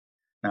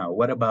Now,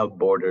 what about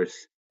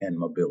borders and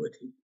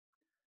mobility?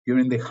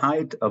 During the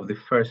height of the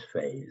first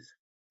phase,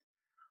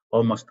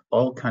 almost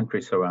all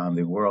countries around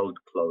the world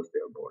closed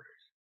their borders.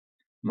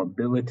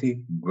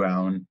 Mobility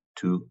ground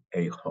to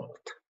a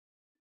halt.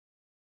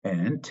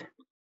 And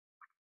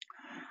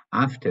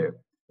after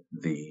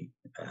the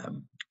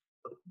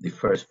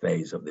first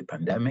phase of the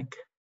pandemic,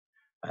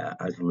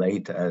 as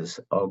late as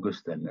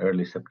August and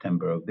early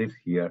September of this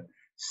year,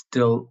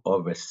 still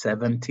over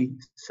 70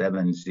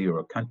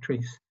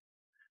 countries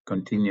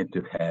continue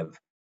to have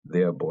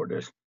their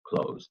borders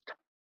closed.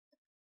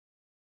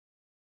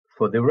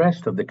 For the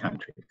rest of the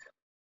countries,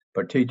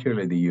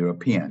 particularly the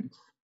Europeans,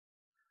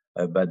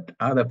 but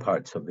other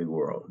parts of the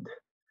world,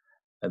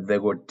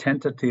 there were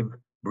tentative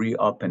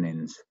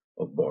reopenings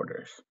of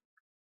borders.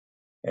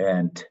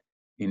 And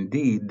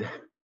indeed,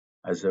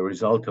 as a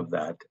result of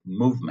that,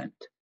 movement,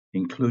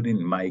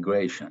 including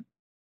migration,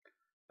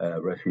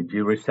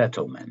 refugee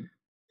resettlement,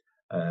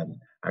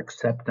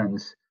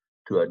 acceptance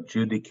to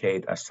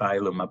adjudicate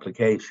asylum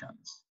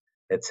applications,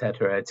 et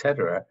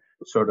cetera,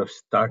 sort of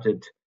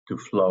started to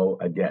flow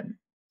again.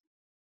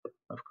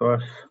 Of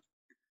course,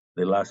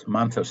 the last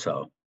month or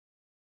so,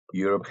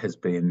 Europe has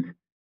been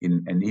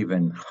in an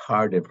even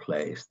harder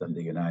place than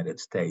the United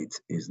States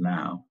is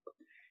now,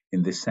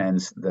 in the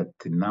sense that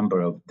the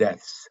number of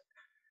deaths,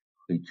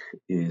 which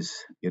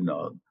is,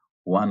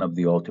 one of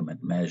the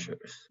ultimate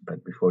measures,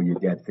 but before you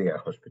get there,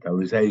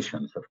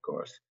 hospitalizations, of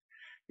course,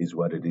 is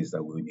what it is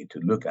that we need to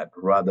look at,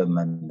 rather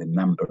than the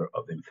number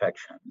of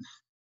infections.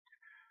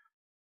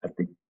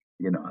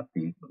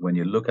 When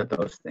you look at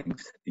those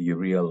things, you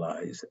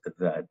realize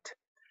that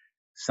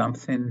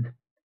something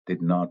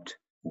did not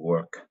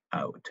work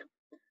out.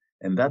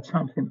 And that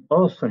something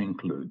also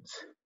includes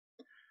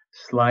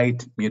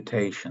slight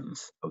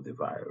mutations of the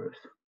virus,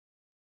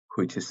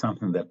 which is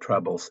something that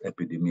troubles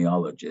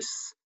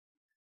epidemiologists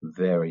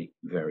very,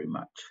 very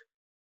much.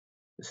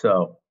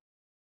 So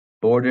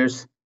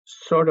borders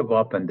sort of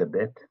opened a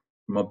bit,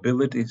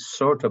 mobility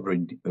sort of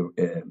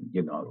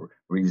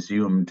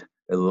resumed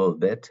a little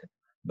bit,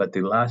 but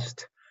the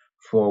last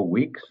 4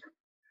 weeks,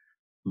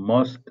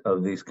 most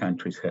of these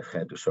countries have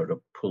had to sort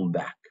of pull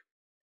back.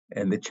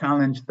 And the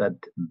challenge that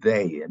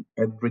they and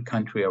every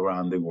country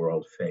around the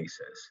world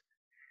faces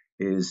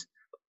is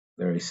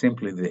very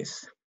simply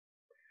this: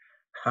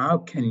 how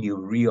can you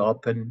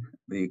reopen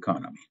the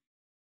economy?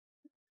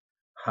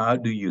 How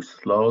do you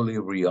slowly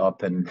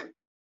reopen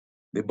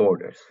the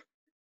borders?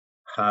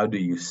 How do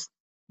you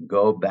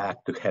go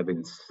back to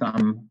having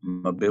some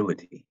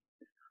mobility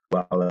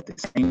while at the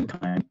same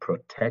time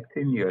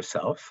protecting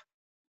yourself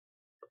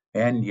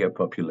and your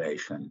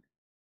population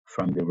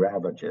from the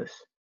ravages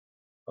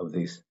of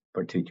this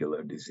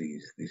particular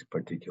disease, this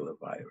particular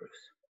virus?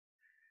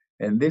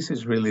 And this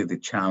is really the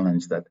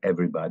challenge that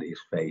everybody is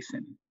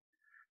facing.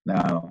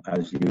 Now,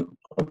 as you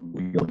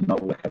will know,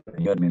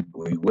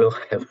 we will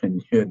have a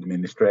new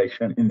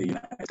administration in the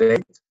United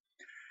States.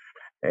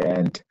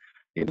 And,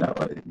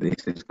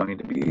 this is going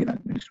to be an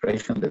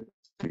administration that's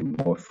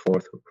more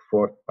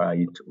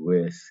forthright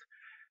with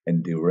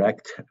and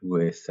direct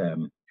with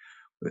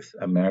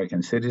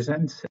American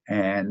citizens.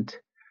 And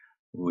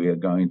we are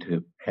going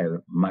to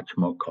have much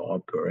more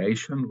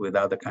cooperation with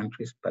other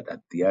countries. But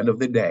at the end of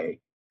the day,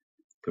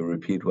 to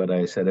repeat what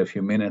I said a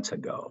few minutes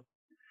ago,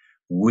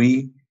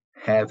 we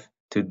have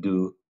to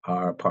do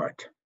our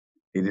part.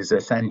 It is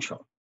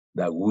essential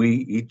that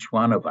each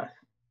one of us,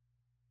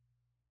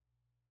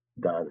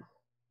 does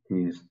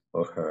his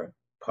or her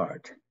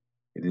part.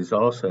 It is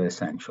also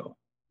essential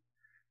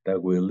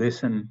that we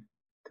listen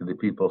to the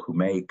people who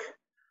make,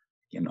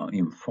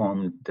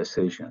 informed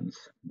decisions,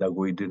 that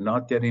we do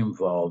not get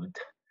involved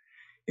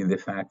in the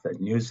fact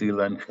that New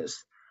Zealand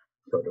has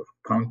sort of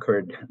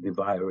conquered the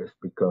virus,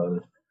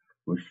 because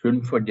we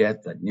shouldn't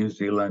forget that New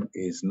Zealand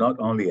is not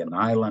only an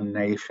island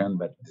nation,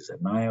 but it is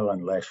an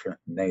island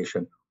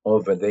nation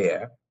over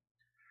there,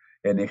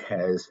 and it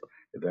has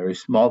a very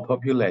small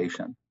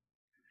population,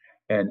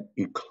 and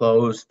it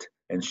closed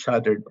and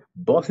shuttered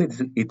both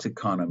its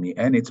economy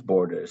and its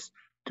borders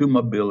to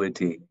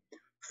mobility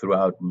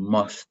throughout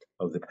most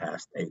of the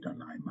past 8 or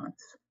 9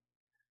 months.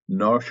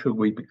 Nor should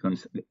we be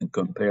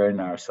comparing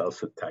ourselves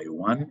to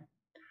Taiwan,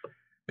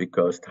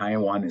 because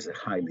Taiwan is a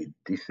highly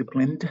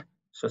disciplined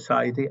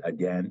society.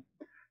 Again,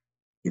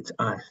 it's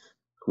us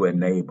who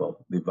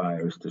enable the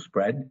virus to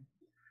spread.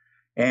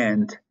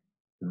 And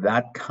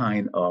that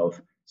kind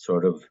of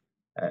sort of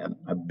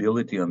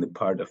ability on the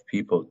part of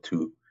people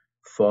to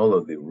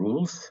follow the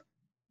rules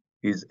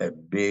is a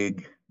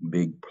big,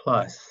 big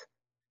plus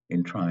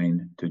in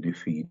trying to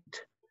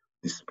defeat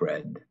the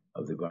spread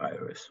of the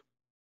virus.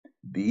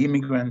 The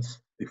immigrants,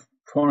 the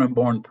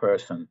foreign-born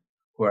person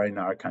who are in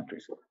our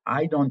countries,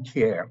 I don't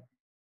care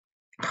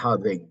how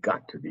they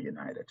got to the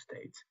United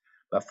States,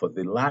 but for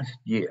the last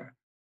year,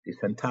 this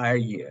entire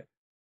year,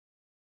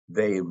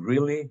 they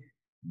really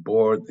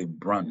bore the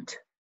brunt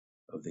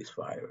of this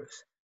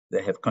virus.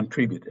 They have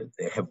contributed,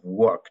 they have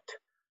worked,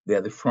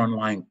 they're the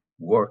frontline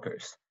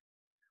workers.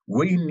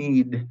 We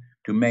need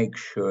to make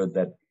sure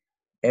that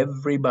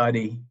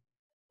everybody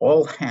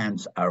all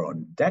hands are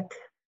on deck,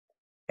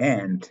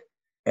 and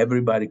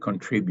everybody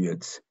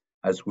contributes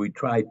as we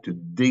try to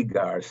dig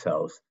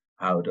ourselves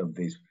out of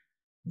this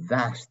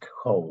vast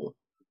hole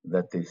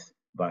that this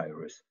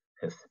virus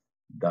has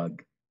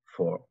dug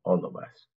for all of us.